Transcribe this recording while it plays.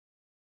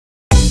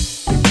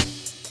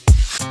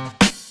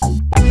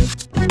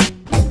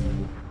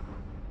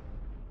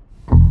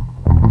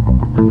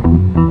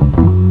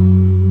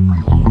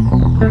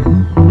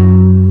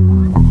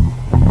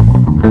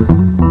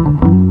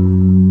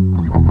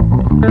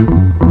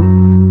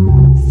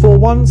For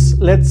once,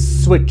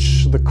 let's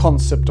switch the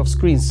concept of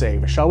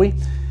Screensaver, shall we?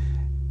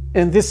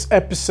 In this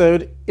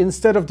episode,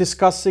 instead of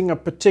discussing a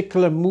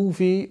particular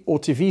movie or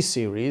TV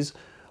series,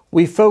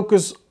 we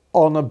focus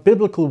on a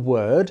biblical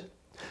word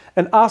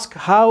and ask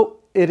how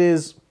it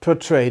is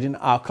portrayed in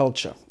our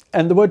culture.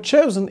 And the word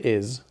chosen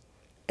is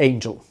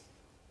angel.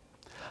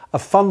 A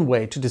fun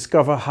way to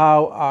discover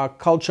how our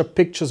culture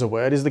pictures a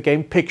word is the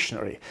game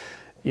Pictionary.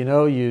 You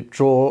know, you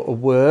draw a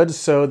word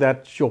so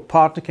that your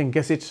partner can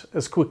guess it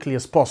as quickly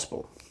as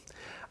possible.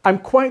 I'm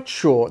quite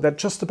sure that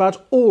just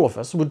about all of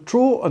us would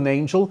draw an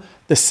angel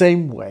the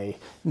same way,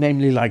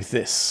 namely like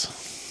this.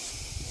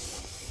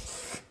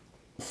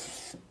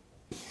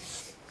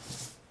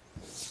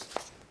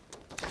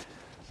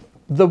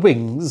 The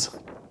wings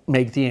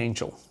make the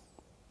angel.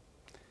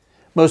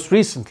 Most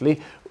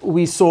recently,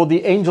 we saw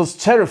the angel's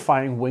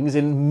terrifying wings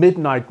in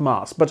Midnight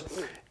Mass, but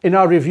in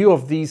our review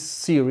of these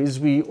series,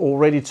 we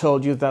already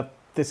told you that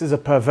this is a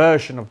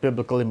perversion of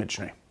biblical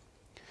imagery.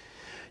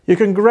 You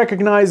can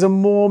recognize a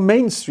more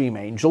mainstream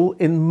angel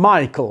in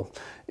Michael,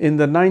 in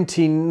the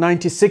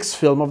 1996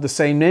 film of the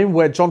same name,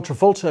 where John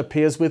Travolta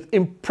appears with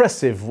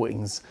impressive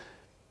wings.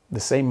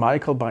 The same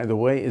Michael, by the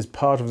way, is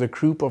part of the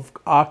group of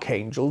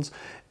archangels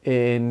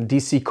in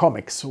DC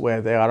Comics,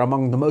 where they are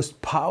among the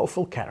most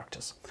powerful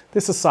characters.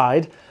 This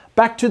aside,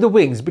 back to the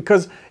wings,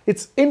 because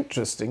it's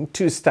interesting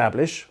to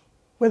establish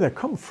where they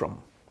come from.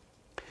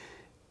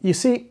 You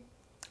see,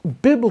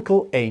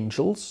 biblical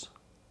angels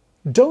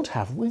don't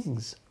have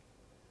wings.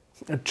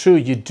 True,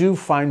 you do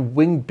find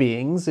winged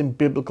beings in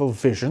biblical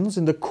visions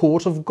in the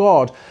court of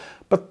God,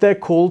 but they're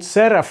called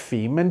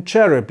seraphim and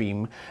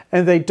cherubim,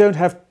 and they don't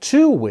have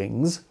 2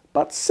 wings,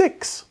 but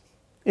 6.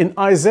 In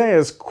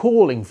Isaiah's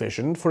calling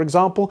vision, for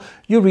example,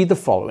 you read the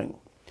following.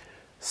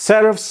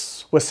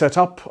 Seraphs were set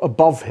up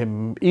above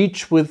him,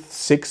 each with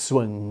 6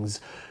 wings,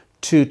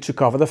 2 to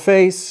cover the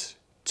face,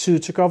 2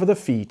 to cover the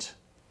feet,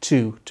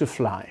 2 to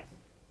fly.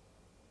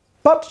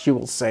 But, you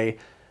will say,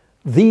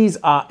 these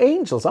are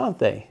angels, aren't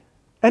they?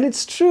 And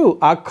it's true,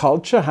 our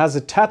culture has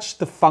attached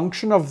the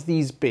function of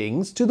these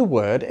beings to the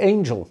word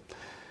angel.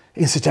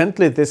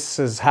 Incidentally, this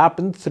has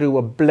happened through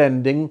a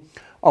blending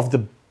of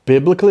the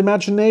biblical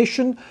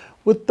imagination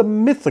with the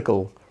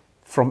mythical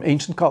from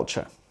ancient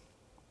culture.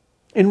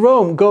 In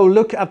Rome, go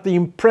look at the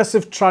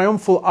impressive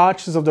triumphal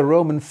arches of the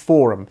Roman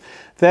Forum.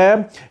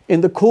 There,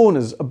 in the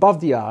corners above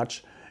the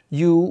arch,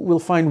 you will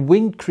find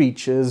winged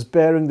creatures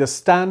bearing the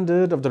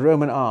standard of the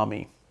Roman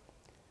army.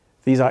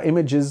 These are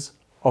images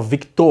of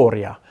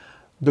Victoria,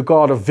 the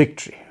god of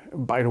victory.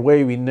 By the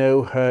way, we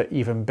know her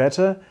even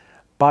better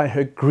by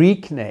her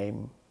Greek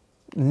name,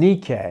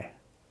 Nike,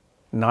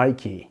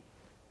 Nike.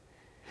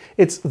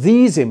 It's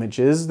these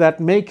images that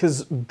make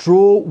us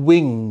draw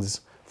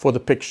wings for the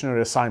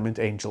Pictionary assignment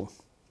angel.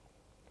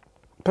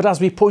 But as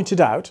we pointed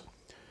out,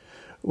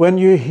 when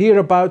you hear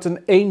about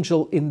an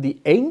angel in the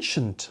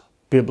ancient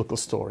biblical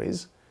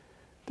stories,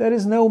 there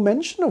is no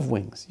mention of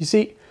wings. You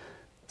see,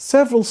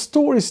 several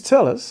stories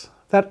tell us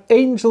that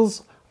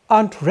angels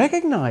aren't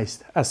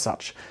recognized as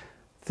such.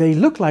 They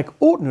look like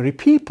ordinary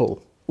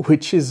people,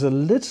 which is a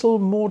little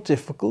more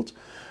difficult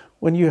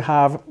when you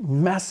have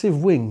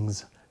massive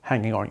wings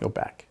hanging on your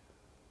back.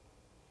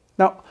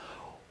 Now,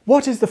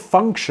 what is the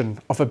function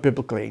of a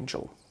biblical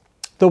angel?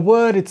 The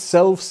word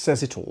itself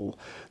says it all.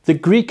 The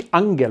Greek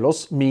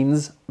angelos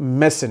means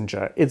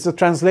messenger. It's a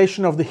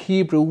translation of the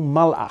Hebrew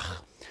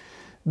malach.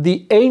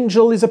 The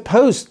angel is a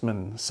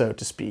postman, so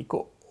to speak,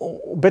 or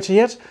better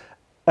yet,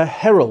 a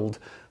herald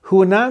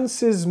who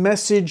announces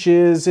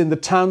messages in the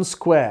town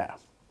square.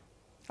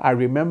 I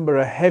remember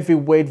a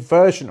heavyweight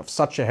version of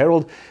such a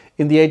herald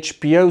in the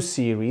HBO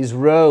series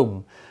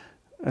Rome,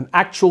 an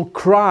actual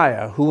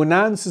crier who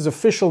announces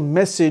official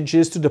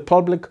messages to the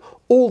public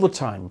all the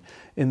time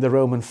in the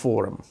Roman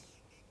Forum.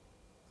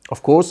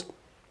 Of course,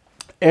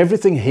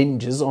 everything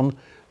hinges on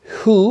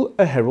who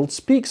a herald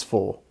speaks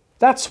for.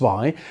 That's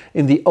why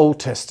in the Old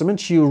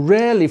Testament you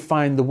rarely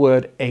find the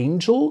word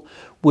angel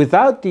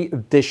without the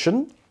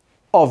addition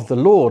of the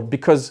Lord,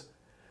 because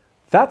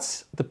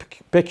that's the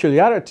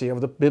peculiarity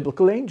of the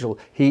biblical angel.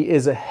 He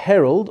is a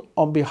herald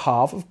on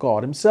behalf of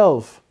God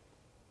himself.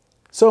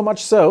 So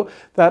much so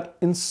that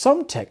in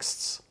some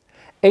texts,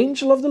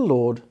 angel of the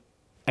Lord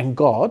and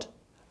God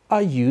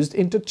are used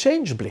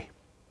interchangeably,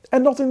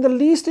 and not in the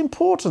least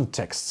important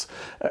texts.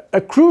 A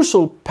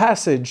crucial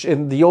passage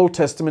in the Old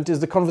Testament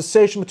is the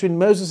conversation between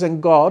Moses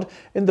and God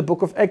in the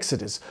book of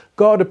Exodus.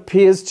 God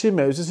appears to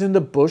Moses in the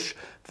bush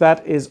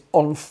that is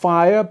on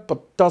fire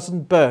but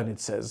doesn't burn, it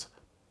says.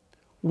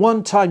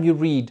 One time you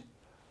read,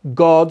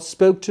 God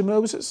spoke to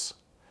Moses.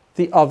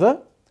 The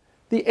other,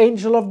 the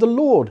angel of the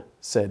Lord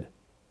said.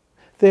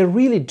 They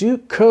really do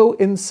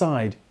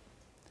coincide.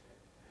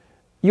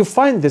 You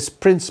find this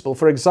principle,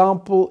 for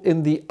example,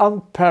 in the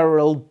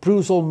unparalleled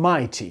Bruce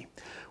Almighty,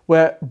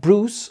 where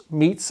Bruce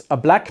meets a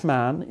black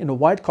man in a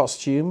white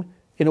costume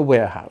in a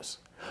warehouse.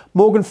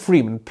 Morgan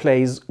Freeman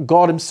plays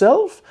God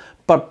himself,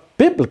 but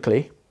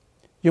biblically,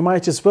 you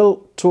might as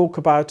well talk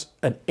about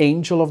an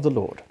angel of the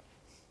Lord.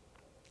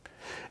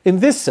 In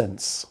this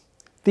sense,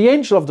 The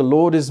angel of the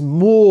Lord is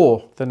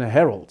more than a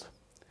herald.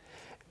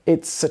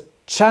 It's a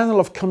channel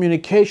of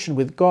communication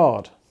with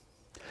God.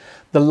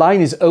 The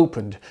line is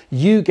opened.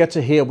 You get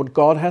to hear what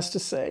God has to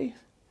say,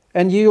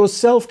 and you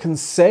yourself can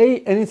say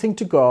anything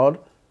to God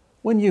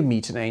when you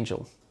meet an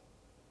angel.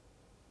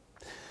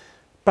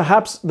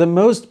 Perhaps the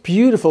most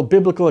beautiful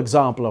biblical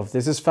example of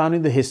this is found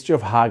in the history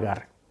of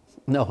Hagar.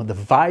 No, the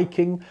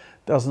Viking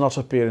does not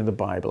appear in the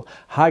Bible.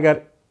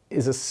 Hagar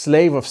is a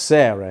slave of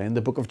Sarah in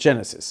the book of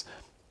Genesis.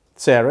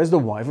 Sarah is the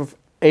wife of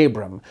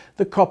Abram.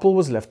 The couple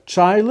was left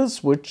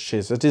childless, which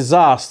is a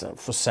disaster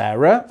for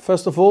Sarah,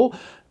 first of all,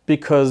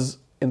 because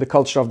in the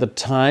culture of the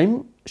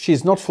time,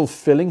 she's not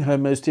fulfilling her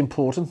most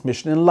important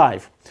mission in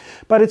life.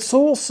 But it's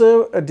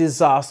also a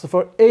disaster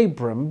for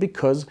Abram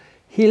because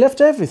he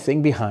left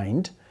everything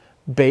behind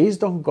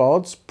based on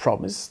God's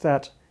promise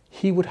that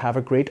he would have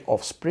a great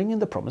offspring in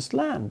the promised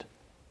land.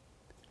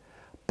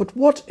 But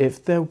what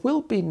if there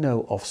will be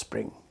no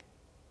offspring?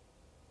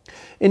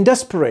 In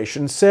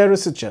desperation, Sarah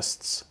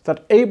suggests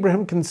that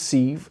Abraham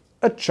conceive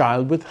a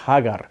child with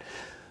Hagar.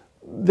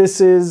 This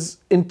is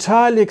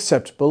entirely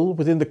acceptable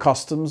within the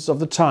customs of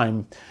the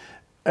time.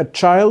 A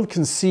child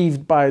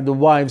conceived by the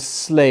wife's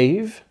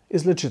slave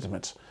is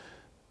legitimate.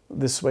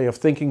 This way of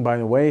thinking, by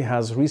the way,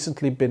 has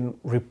recently been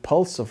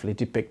repulsively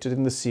depicted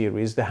in the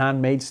series The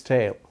Handmaid's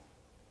Tale.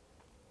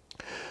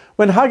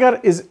 When Hagar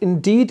is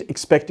indeed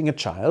expecting a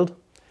child,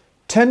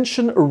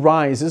 tension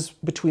arises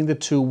between the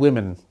two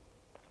women.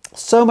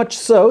 So much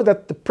so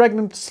that the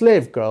pregnant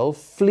slave girl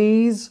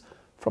flees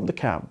from the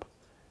camp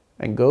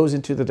and goes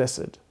into the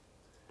desert.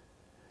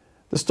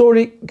 The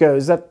story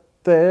goes that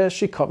there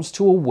she comes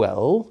to a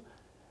well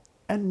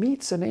and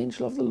meets an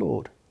angel of the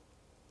Lord.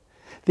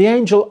 The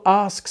angel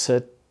asks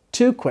her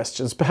two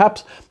questions,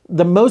 perhaps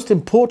the most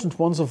important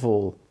ones of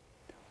all.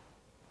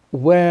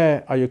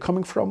 Where are you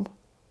coming from?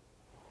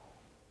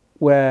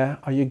 Where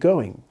are you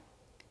going?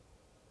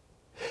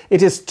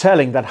 It is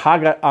telling that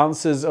Hagar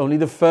answers only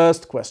the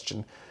first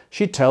question.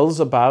 She tells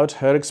about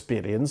her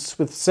experience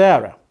with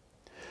Sarah.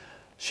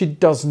 She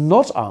does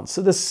not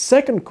answer the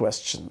second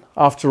question.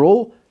 After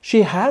all,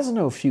 she has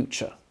no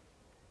future.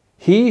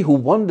 He who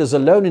wanders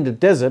alone in the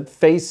desert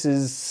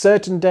faces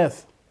certain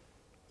death.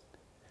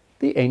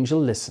 The angel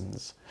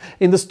listens.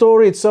 In the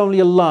story, it's only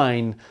a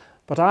line,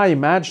 but I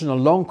imagine a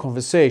long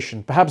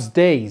conversation, perhaps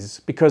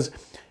days, because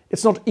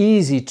it's not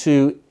easy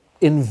to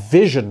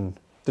envision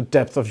the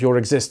depth of your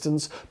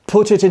existence,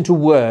 put it into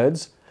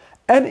words,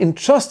 and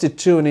entrust it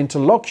to an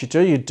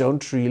interlocutor you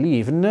don't really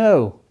even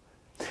know.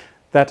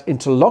 That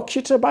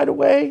interlocutor, by the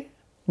way,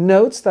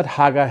 notes that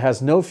Hagar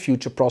has no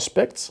future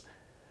prospects,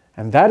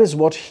 and that is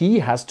what he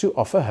has to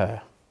offer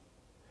her.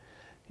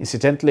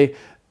 Incidentally,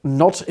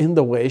 not in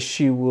the way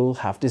she will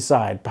have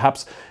desired.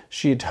 Perhaps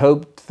she had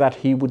hoped that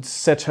he would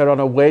set her on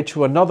her way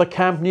to another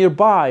camp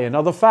nearby,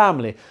 another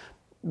family,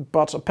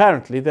 but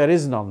apparently there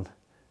is none.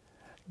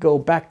 Go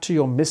back to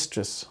your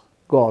mistress,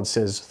 God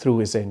says through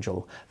his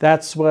angel.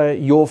 That's where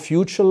your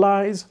future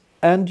lies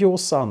and your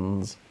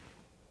sons.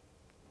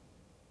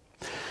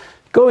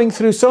 Going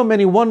through so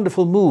many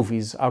wonderful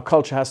movies our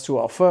culture has to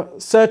offer,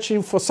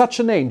 searching for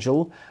such an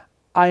angel,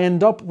 I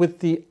end up with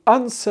the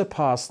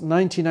unsurpassed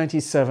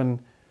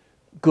 1997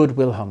 Good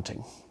Will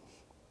Hunting.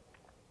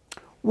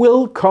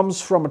 Will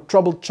comes from a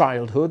troubled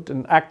childhood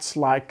and acts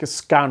like a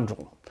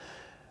scoundrel.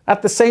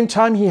 At the same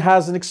time, he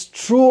has an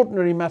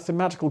extraordinary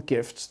mathematical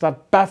gift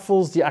that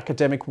baffles the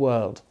academic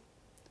world.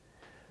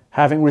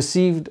 Having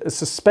received a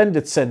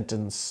suspended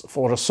sentence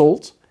for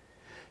assault,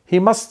 he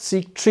must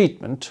seek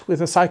treatment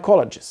with a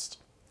psychologist.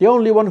 The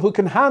only one who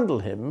can handle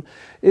him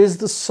is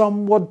the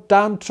somewhat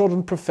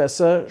downtrodden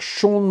Professor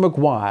Sean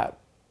Maguire,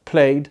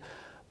 played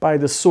by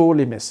the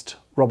sorely missed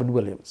Robin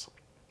Williams.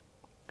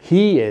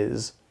 He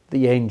is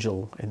the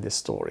angel in this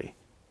story.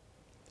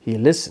 He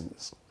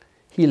listens.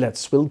 He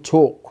lets Will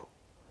talk.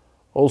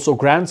 Also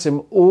grants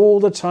him all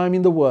the time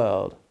in the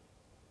world.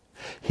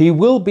 He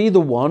will be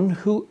the one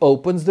who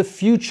opens the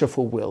future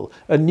for Will,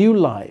 a new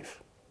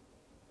life.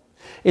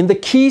 In the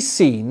key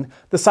scene,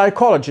 the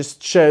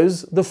psychologist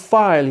shows the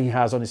file he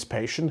has on his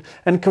patient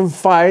and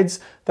confides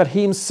that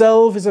he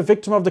himself is a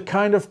victim of the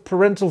kind of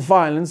parental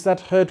violence that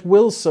hurt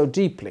Will so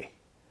deeply.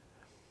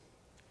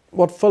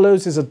 What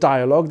follows is a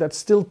dialogue that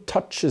still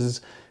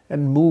touches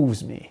and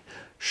moves me.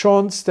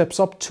 Sean steps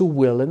up to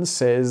Will and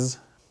says,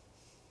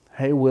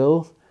 "Hey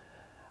Will,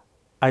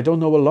 I don't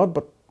know a lot,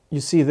 but you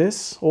see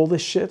this, all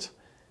this shit?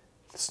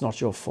 It's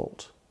not your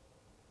fault."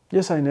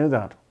 "Yes, I know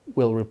that,"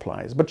 Will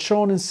replies. But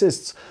Sean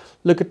insists,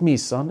 "Look at me,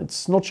 son,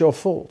 it's not your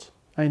fault.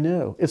 I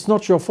know. It's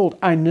not your fault.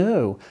 I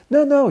know."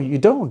 No, you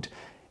don't.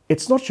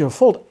 "It's not your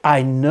fault.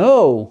 I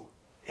know.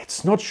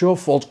 It's not your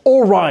fault.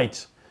 All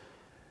right."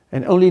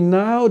 And only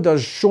now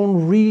does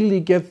Sean really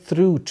get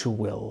through to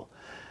Will.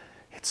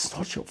 It's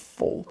not your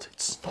fault.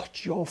 It's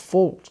not your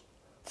fault.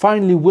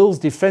 Finally, Will's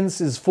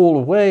defenses fall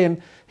away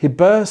and he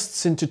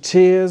bursts into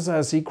tears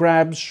as he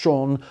grabs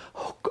Sean.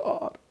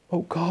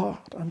 Oh God,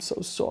 I'm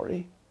so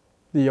sorry,"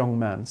 the young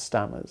man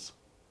stammers.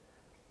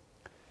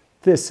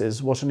 This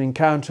is what an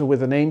encounter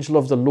with an angel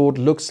of the Lord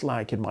looks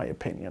like, in my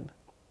opinion.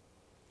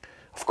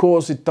 Of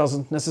course, it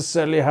doesn't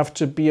necessarily have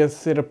to be a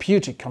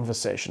therapeutic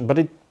conversation, but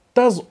it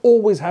does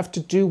always have to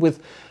do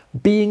with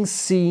being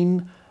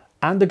seen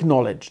and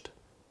acknowledged,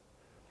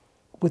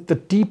 with the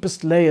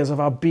deepest layers of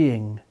our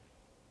being,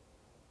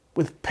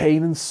 with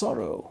pain and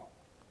sorrow,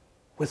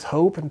 with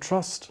hope and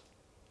trust,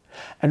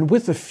 and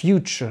with the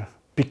future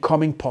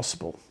becoming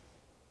possible.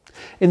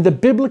 In the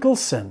biblical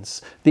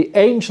sense, the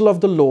angel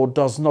of the Lord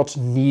does not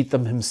need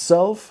them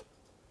himself,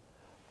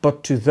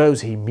 but to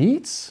those he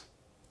meets,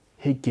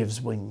 he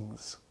gives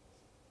wings.